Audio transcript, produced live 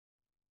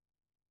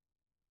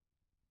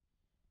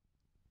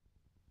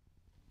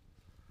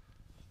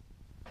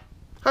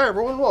Hi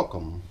everyone,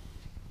 welcome.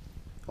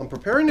 I'm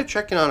preparing to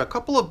check in on a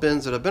couple of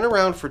bins that have been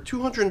around for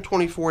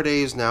 224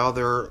 days now.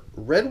 They're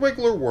red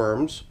wiggler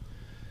worms,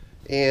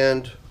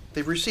 and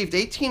they've received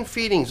 18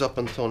 feedings up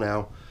until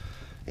now.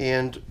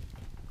 And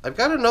I've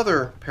got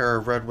another pair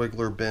of red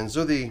wiggler bins.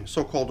 They're the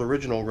so-called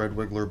original red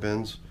wiggler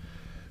bins,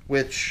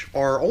 which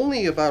are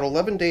only about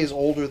 11 days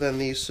older than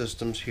these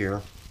systems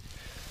here.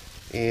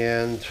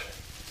 And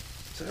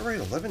is that right?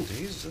 11 days?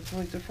 Is that the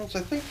only difference?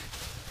 I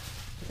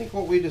think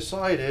what we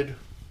decided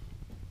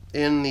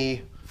in the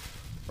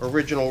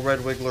original red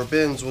wiggler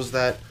bins was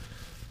that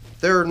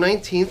their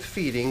 19th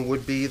feeding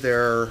would be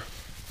their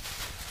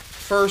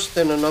first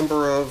in a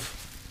number of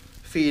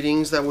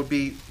feedings that would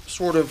be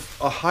sort of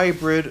a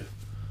hybrid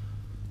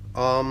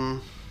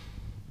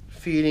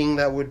feeding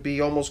that would be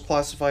almost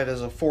classified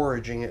as a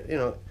foraging. You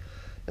know,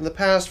 in the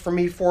past for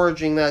me,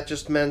 foraging, that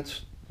just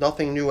meant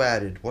nothing new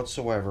added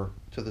whatsoever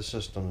to the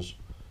systems,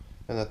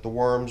 and that the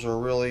worms are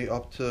really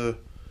up to,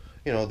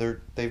 you know,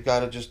 they've got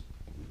to just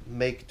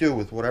make do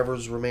with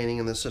whatever's remaining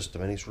in the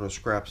system. Any sort of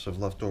scraps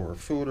of leftover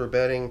food or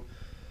bedding,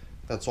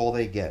 that's all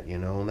they get, you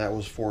know, and that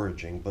was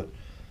foraging. But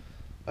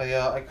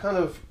I kind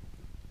of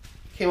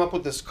came up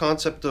with this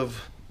concept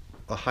of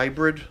a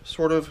hybrid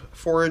sort of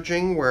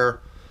foraging,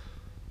 where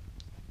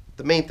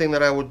the main thing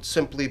that I would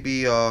simply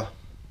be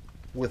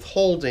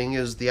withholding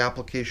is the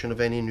application of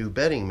any new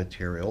bedding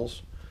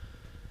materials,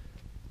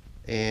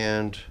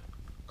 and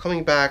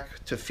coming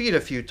back to feed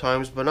a few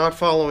times, but not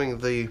following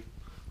the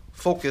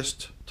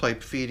focused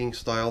type feeding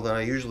style that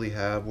I usually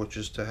have, which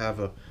is to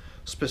have a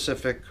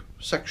specific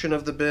section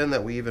of the bin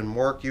that we even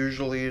mark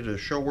usually to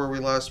show where we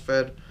last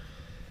fed.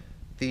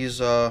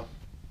 These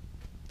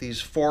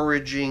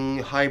foraging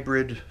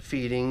hybrid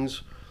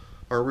feedings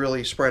are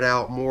really spread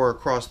out more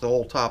across the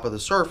whole top of the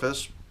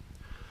surface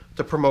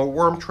to promote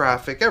worm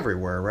traffic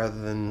everywhere, rather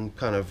than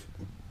kind of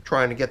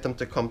trying to get them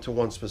to come to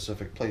one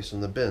specific place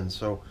in the bin.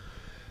 So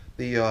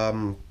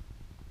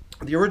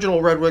the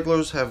original red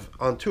wigglers have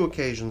on 2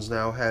 occasions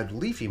now had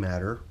leafy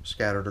matter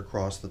scattered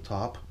across the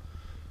top.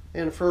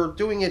 And for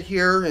doing it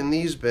here in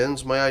these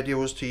bins, my idea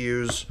was to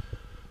use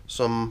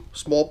some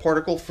small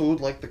particle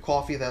food like the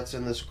coffee that's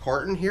in this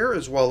carton here,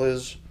 as well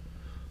as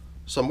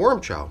some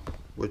worm chow,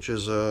 which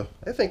is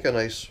I think a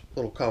nice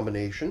little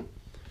combination.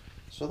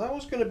 So that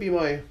was going to be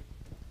my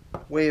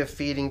way of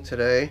feeding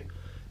today,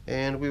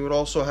 and we would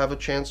also have a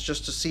chance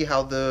just to see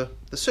how the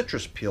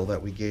citrus peel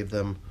that we gave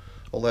them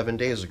 11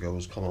 days ago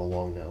is coming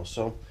along now.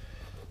 So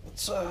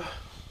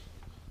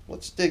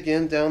let's dig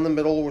in down the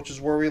middle, which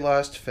is where we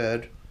last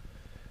fed.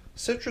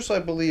 Citrus, I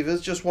believe, is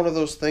just one of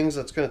those things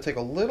that's going to take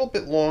a little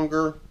bit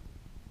longer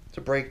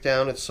to break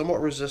down. It's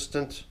somewhat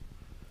resistant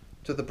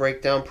to the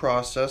breakdown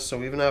process,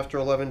 so even after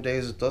 11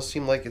 days it does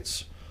seem like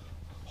it's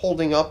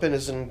holding up and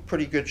is in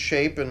pretty good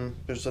shape, and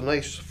there's a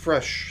nice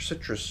fresh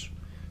citrus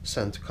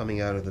scent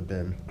coming out of the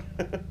bin.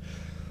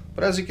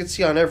 But as you can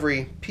see on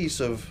every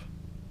piece of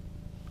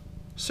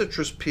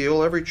citrus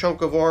peel, every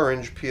chunk of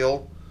orange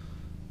peel,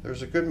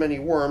 there's a good many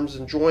worms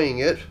enjoying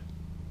it,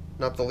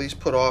 not the least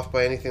put off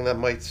by anything that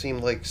might seem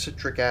like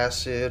citric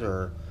acid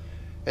or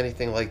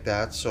anything like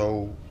that.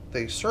 So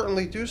they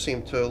certainly do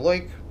seem to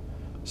like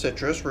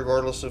citrus,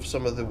 regardless of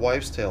some of the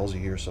wives' tales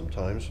you hear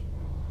sometimes.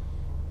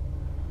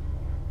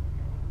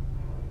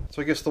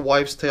 So I guess the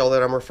wives' tale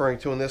that I'm referring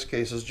to in this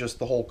case is just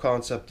the whole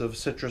concept of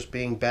citrus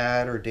being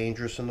bad or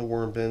dangerous in the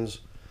worm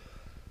bins.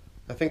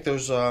 I think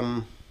there's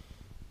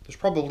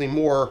probably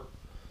more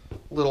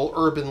little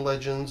urban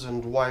legends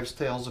and wives'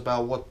 tales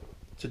about what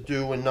to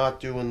do and not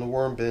do in the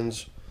worm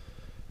bins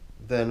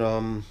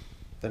than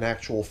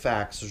actual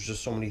facts. There's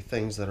just so many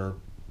things that are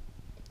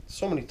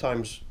so many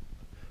times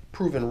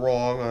proven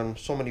wrong on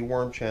so many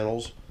worm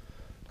channels.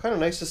 Kind of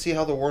nice to see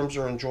how the worms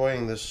are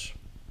enjoying this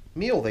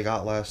meal they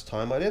got last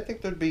time. I didn't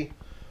think there'd be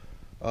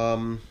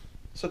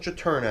such a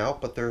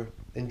turnout, but they're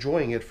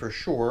enjoying it for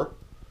sure.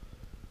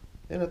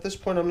 And at this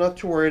point, I'm not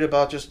too worried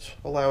about just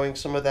allowing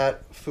some of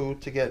that food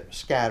to get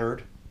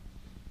scattered,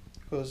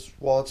 because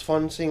while it's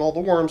fun seeing all the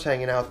worms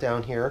hanging out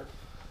down here,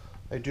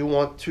 I do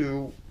want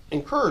to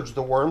encourage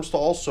the worms to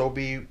also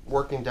be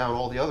working down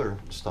all the other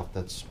stuff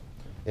that's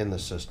in the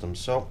system.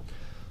 So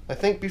I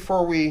think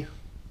before we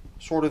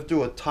sort of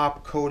do a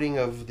top coating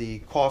of the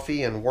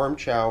coffee and worm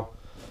chow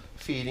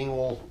feeding,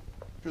 we'll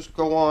just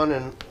go on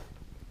and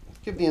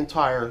give the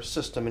entire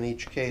system in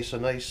each case a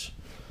nice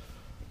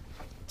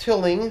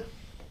tilling.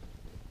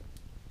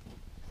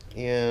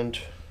 And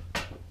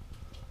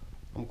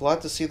I'm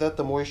glad to see that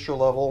the moisture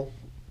level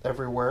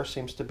everywhere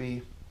seems to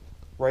be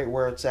right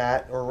where it's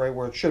at, or right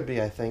where it should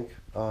be, I think.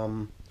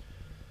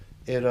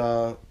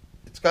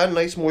 It's got a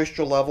nice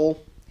moisture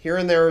level. Here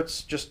and there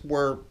it's just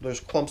where there's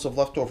clumps of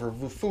leftover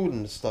food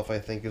and stuff, I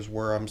think, is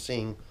where I'm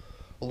seeing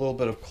a little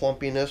bit of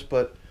clumpiness,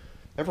 but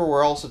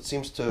everywhere else it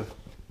seems to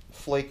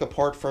flake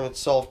apart from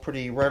itself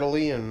pretty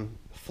readily and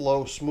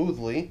flow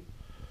smoothly.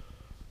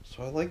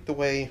 So I like the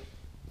way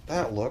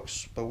that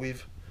looks, but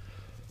we've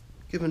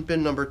given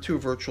bin number 2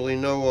 virtually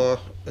no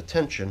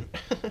attention.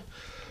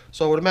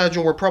 So I would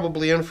imagine we're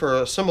probably in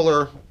for a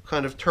similar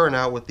kind of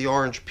turnout with the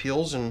orange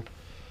peels, and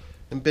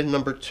in bin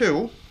number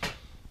 2.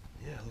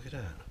 Yeah, look at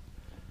that.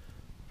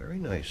 Very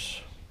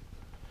nice.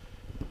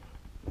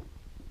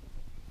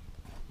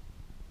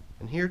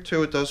 And here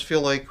too, it does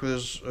feel like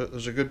there's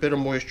a good bit of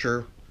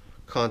moisture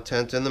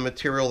content in the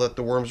material that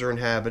the worms are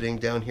inhabiting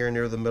down here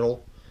near the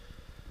middle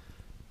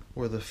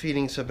where the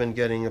feedings have been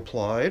getting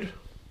applied.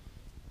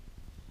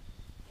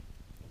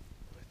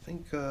 I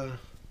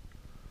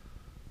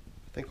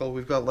think all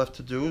we've got left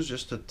to do is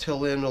just to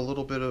till in a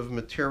little bit of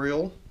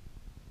material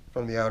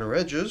from the outer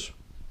edges,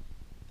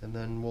 and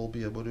then we'll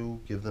be able to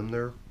give them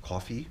their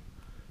coffee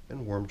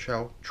and worm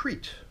chow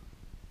treat.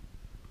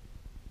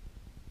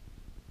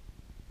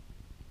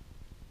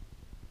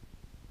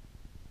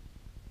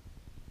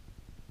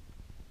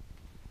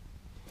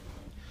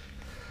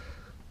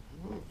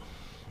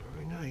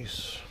 Very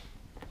nice.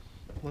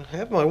 I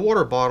have my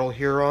water bottle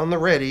here on the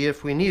ready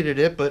if we needed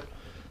it, but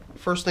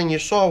first thing you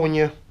saw when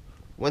you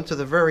went to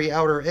the very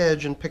outer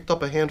edge and picked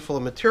up a handful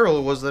of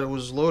material was that it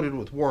was loaded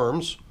with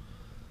worms.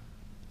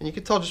 And you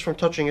could tell just from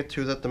touching it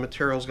too that the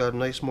material's got a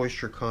nice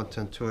moisture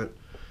content to it.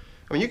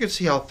 I mean, you could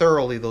see how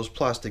thoroughly those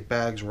plastic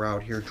bags were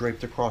out here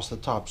draped across the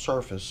top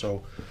surface.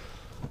 So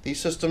these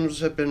systems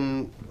have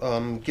been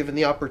given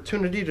the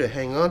opportunity to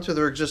hang on to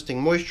their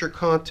existing moisture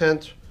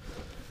content.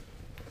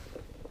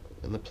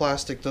 And the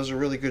plastic does a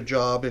really good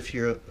job if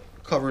you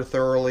cover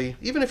thoroughly.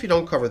 Even if you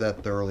don't cover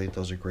that thoroughly, it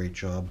does a great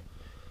job.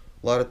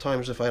 A lot of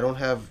times if I don't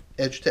have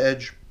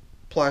edge-to-edge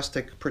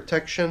plastic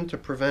protection to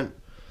prevent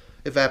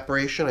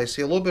evaporation, I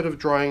see a little bit of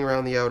drying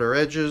around the outer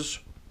edges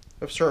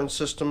of certain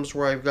systems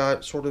where I've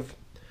got sort of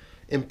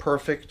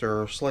imperfect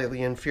or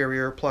slightly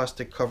inferior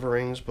plastic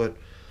coverings, but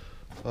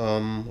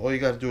all you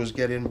got to do is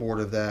get inboard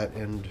of that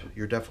and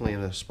you're definitely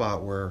in a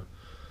spot where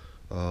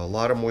a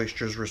lot of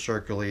moisture is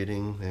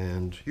recirculating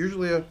and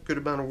usually a good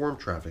amount of worm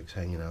traffic's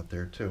hanging out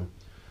there too.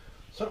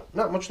 So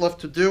not much left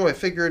to do. I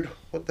figured,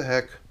 what the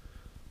heck,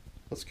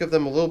 let's give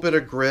them a little bit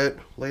of grit,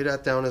 lay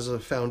that down as a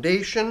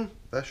foundation.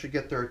 That should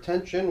get their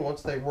attention.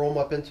 Once they roam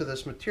up into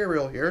this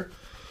material here,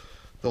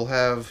 they'll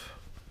have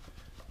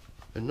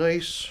a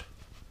nice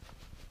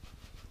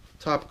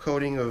top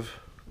coating of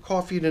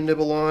coffee to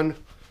nibble on,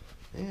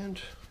 and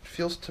it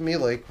feels to me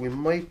like we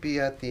might be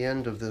at the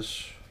end of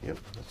this. Yep,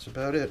 that's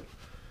about it.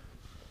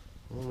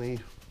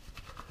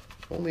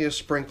 Only a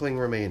sprinkling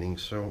remaining,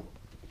 so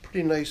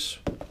pretty nice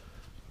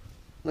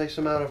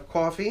amount of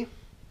coffee,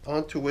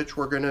 onto which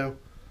we're going to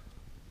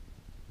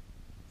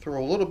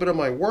throw a little bit of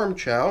my worm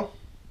chow,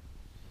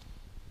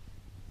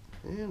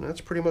 and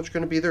that's pretty much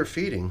going to be their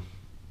feeding.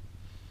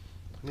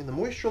 I mean, the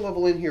moisture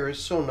level in here is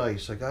so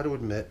nice, I got to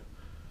admit.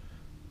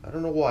 I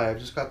don't know why, I've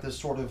just got this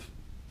sort of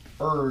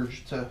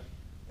urge to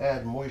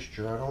add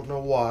moisture. I don't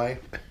know why.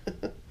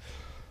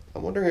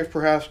 I'm wondering if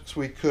perhaps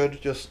we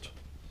could just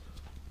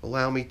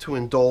allow me to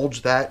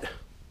indulge that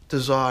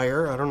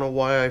desire. I don't know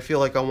why I feel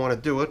like I want to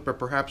do it, but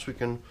perhaps we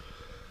can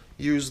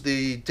use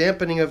the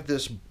dampening of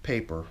this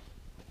paper.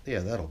 Yeah,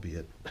 that'll be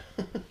it.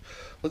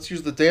 Let's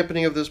use the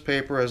dampening of this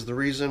paper as the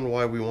reason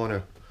why we want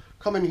to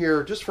come in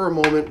here just for a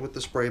moment with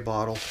the spray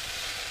bottle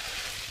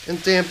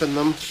and dampen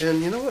them.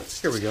 And you know what?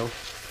 Here we go.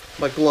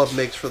 My glove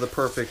makes for the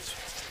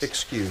perfect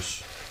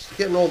excuse.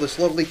 Getting all this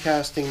lovely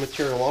casting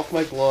material off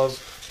my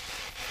glove,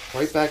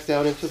 right back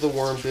down into the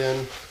worm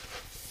bin.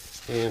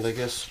 And I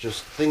guess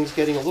just things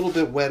getting a little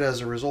bit wet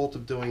as a result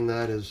of doing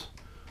that is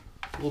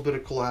a little bit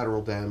of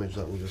collateral damage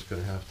that we're just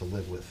going to have to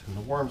live with. And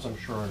the worms, I'm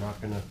sure, are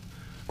not going to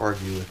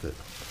argue with it.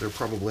 They're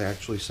probably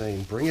actually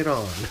saying, bring it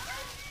on.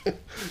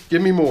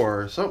 Give me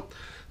more. So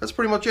that's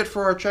pretty much it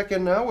for our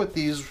check-in now with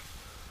these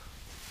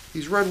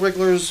red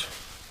wigglers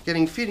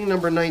getting feeding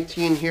number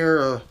 19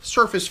 here.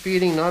 Surface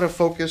feeding, not a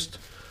focused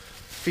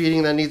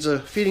feeding that needs a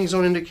feeding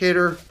zone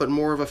indicator, but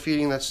more of a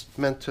feeding that's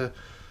meant to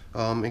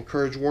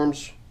encourage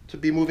worms to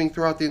be moving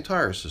throughout the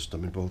entire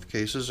system in both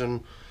cases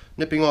and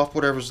nipping off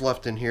whatever's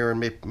left in here, and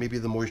maybe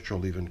the moisture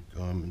will even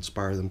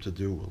inspire them to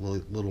do a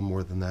little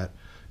more than that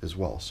as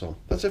well. So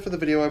that's it for the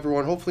video,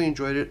 everyone. Hopefully you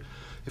enjoyed it.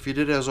 If you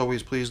did, as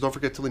always, please don't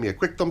forget to leave me a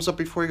quick thumbs up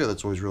before you go.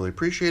 That's always really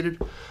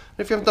appreciated. And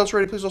if you haven't done so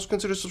already, please also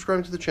consider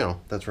subscribing to the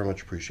channel. That's very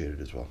much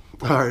appreciated as well.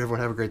 All right, everyone,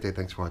 have a great day.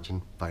 Thanks for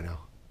watching. Bye now.